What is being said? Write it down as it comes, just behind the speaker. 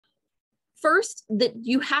First, that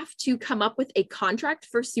you have to come up with a contract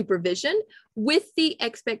for supervision with the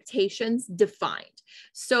expectations defined.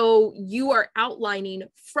 So you are outlining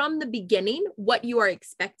from the beginning what you are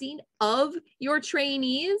expecting of your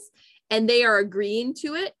trainees, and they are agreeing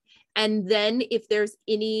to it. And then if there's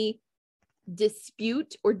any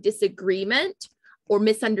dispute or disagreement or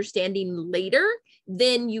misunderstanding later,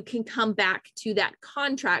 then you can come back to that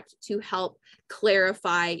contract to help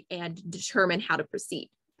clarify and determine how to proceed.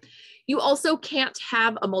 You also can't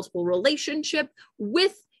have a multiple relationship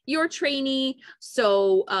with your trainee.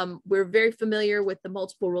 So we're very familiar with the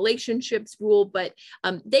multiple relationships rule, but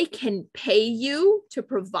they can pay you to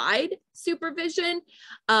provide supervision,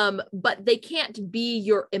 but they can't be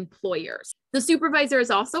your employers. The supervisor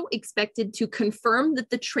is also expected to confirm that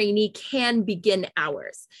the trainee can begin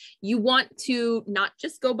hours. You want to not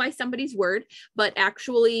just go by somebody's word, but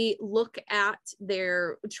actually look at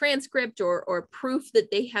their transcript or proof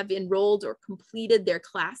that they have enrolled or completed their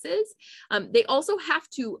classes. They also have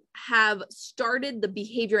to have started the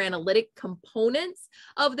behavior analytic components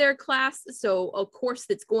of their class. So a course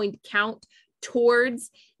that's going to count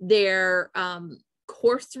towards their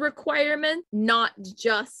course requirement, not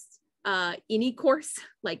just any course,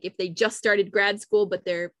 like if they just started grad school, but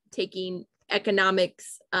they're taking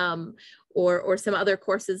economics or some other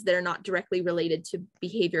courses that are not directly related to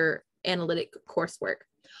behavior analytic coursework.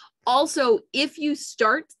 Also, if you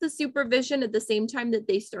start the supervision at the same time that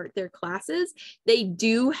they start their classes, they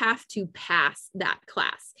do have to pass that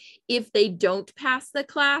class. If they don't pass the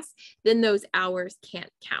class, then those hours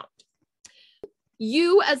can't count.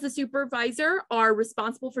 You as the supervisor are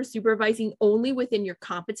responsible for supervising only within your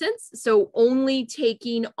competence. So only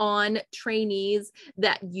taking on trainees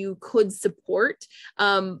that you could support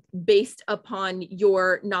based upon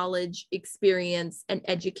your knowledge, experience, and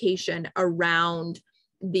education around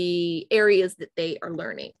the areas that they are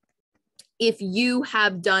learning. If you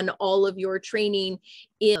have done all of your training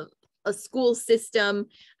in a school system,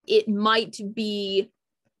 it might be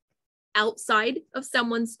outside of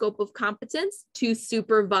someone's scope of competence to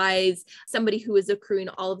supervise somebody who is accruing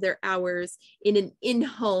all of their hours in an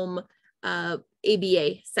in-home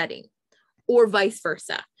ABA setting, or vice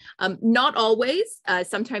versa. Not always.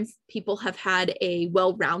 Sometimes people have had a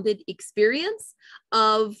well-rounded experience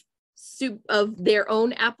of their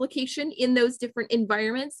own application in those different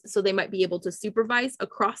environments, so they might be able to supervise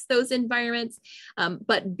across those environments,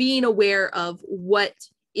 but being aware of what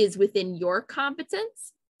is within your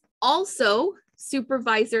competence. Also,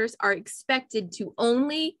 supervisors are expected to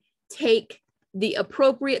only take the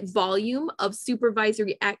appropriate volume of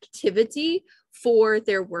supervisory activity for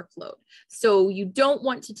their workload. So you don't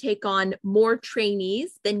want to take on more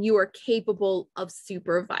trainees than you are capable of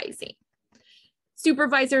supervising.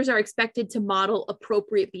 Supervisors are expected to model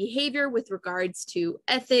appropriate behavior with regards to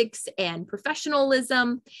ethics and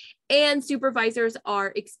professionalism, and supervisors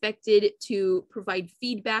are expected to provide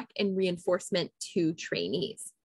feedback and reinforcement to trainees.